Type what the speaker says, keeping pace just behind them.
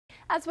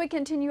As we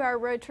continue our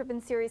road tripping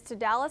series to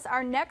Dallas,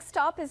 our next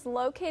stop is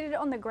located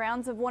on the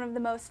grounds of one of the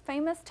most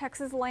famous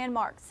Texas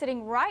landmarks.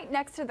 Sitting right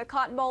next to the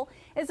Cotton Bowl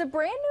is a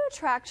brand new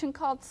attraction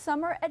called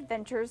Summer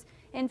Adventures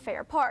in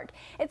Fair Park.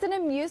 It's an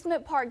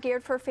amusement park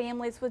geared for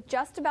families with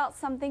just about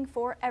something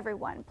for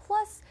everyone.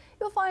 Plus,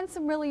 you'll find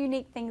some really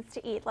unique things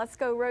to eat. Let's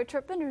go road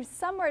tripping to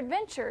Summer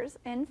Adventures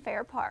in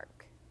Fair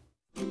Park.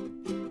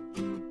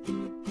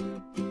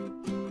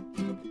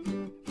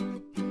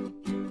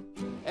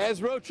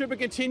 As road tripping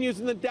continues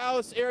in the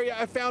Dallas area,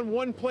 I found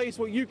one place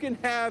where you can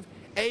have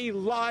a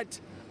lot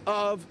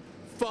of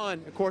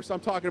fun. Of course, I'm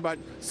talking about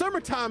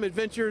summertime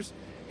adventures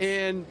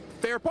in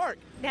Fair Park.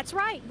 That's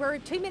right. We're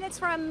 2 minutes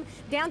from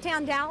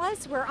downtown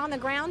Dallas. We're on the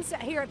grounds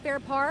here at Fair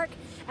Park.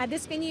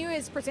 This venue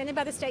is presented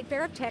by the State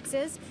Fair of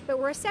Texas, but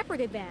we're a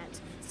separate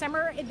event.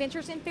 Summer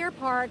Adventures in Fair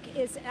Park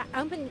is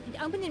open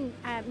in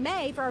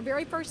May for our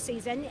very first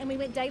season, and we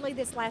went daily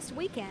this last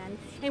weekend,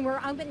 and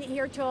we're open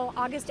here till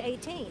August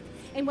 18th.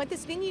 And what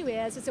this venue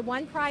is, it's a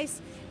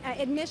one-price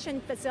admission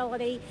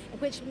facility,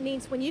 which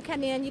means when you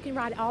come in, you can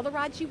ride all the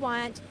rides you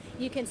want,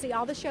 you can see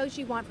all the shows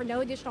you want for no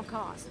additional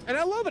cost. And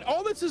I love it.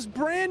 All this is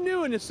brand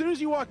new, and as soon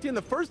as you walked in,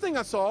 the first thing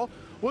I saw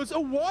was a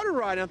water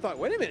ride. And I thought,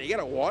 wait a minute, you got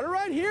a water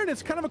ride here? And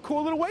it's kind of a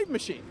cool little wave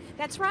machine.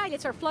 That's right.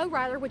 It's our Flow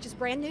Rider, which is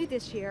brand new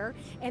this year,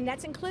 and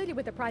that's included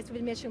with the price of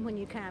admission when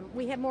you come.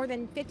 We have more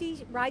than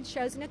 50 ride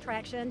shows and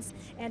attractions,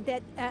 and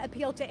that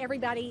appeal to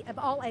everybody of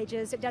all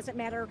ages. It doesn't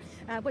matter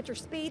what your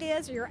speed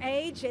is or your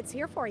age, it's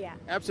here for you.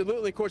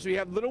 Absolutely. Of course, we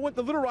have the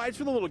little rides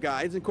for the little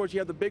guys, and of course, you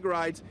have the big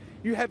rides.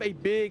 You have a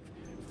big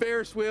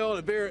Ferris wheel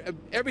and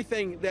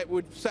everything that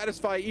would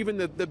satisfy even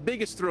the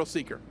biggest thrill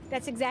seeker.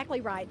 That's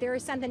exactly right. There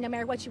is something no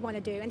matter what you want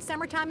to do. And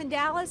summertime in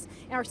Dallas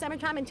or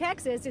summertime in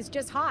Texas is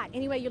just hot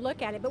any way you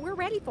look at it, but we're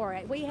ready for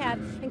it. We have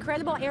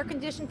incredible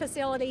air-conditioned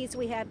facilities.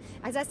 We have,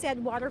 as I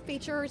said, water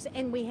features,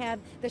 and we have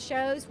the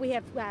shows. We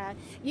have,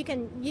 you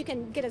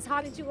can get as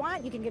hot as you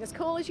want, you can get as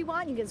cool as you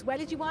want, you can get as wet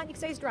as you want, you can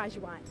stay as dry as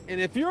you want.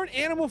 And if you're an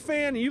animal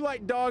fan and you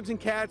like dogs and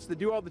cats that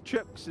do all the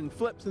trips and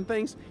flips and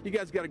things, you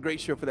guys got a great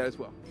show for that as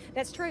well.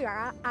 That's true.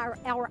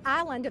 Our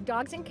island of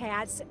dogs and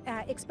cats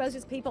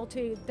exposes people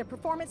to the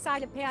performance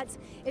side of pets.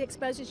 It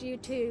exposes you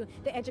to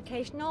the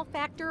educational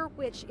factor,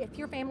 which if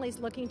your family is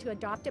looking to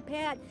adopt a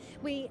pet,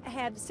 we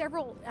have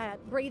several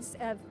breeds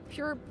of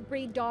pure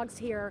breed dogs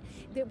here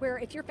where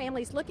if your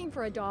family is looking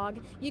for a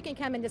dog, you can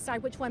come and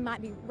decide which one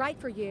might be right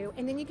for you,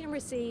 and then you can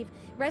receive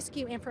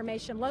rescue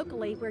information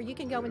locally where you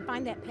can go and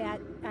find that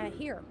pet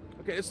here.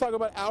 Okay, let's talk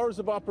about hours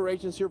of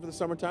operations here for the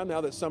summertime, now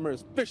that summer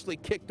is officially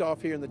kicked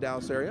off here in the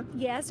Dallas area.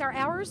 Yes, our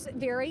hours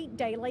vary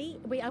daily.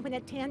 We open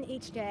at 10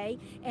 each day,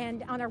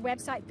 and on our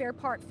website,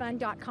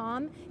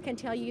 fairparkfun.com, can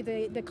tell you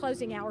the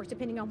closing hours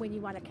depending on when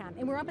you want to come.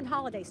 And we're open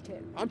holidays too.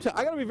 I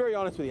got to be very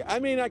honest with you. I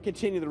may not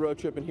continue the road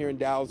tripping here in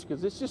Dallas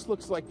because this just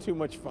looks like too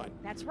much fun.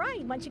 That's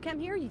right. Once you come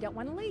here, you don't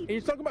want to leave. And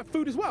you're talking about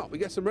food as well. We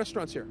got some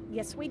restaurants here.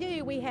 Yes, we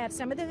do. We have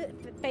some of the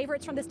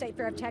favorites from the State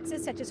Fair of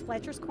Texas, such as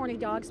Fletcher's Corny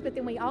Dogs, but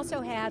then we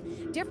also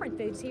have different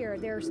foods here.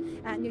 There's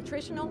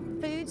nutritional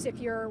foods. If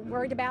you're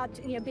worried about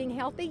being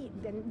healthy,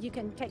 then you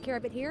can take care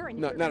of it here. And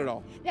no, not at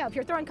all. No, if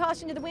you're throwing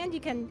caution to the wind, you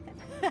can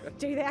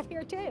do that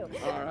here too.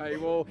 All right.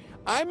 Well,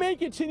 I may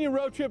continue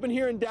road tripping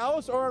here in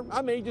Dallas, or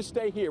I may just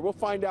stay here. We'll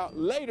find out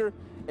later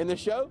in the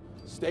show.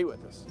 Stay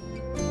with us.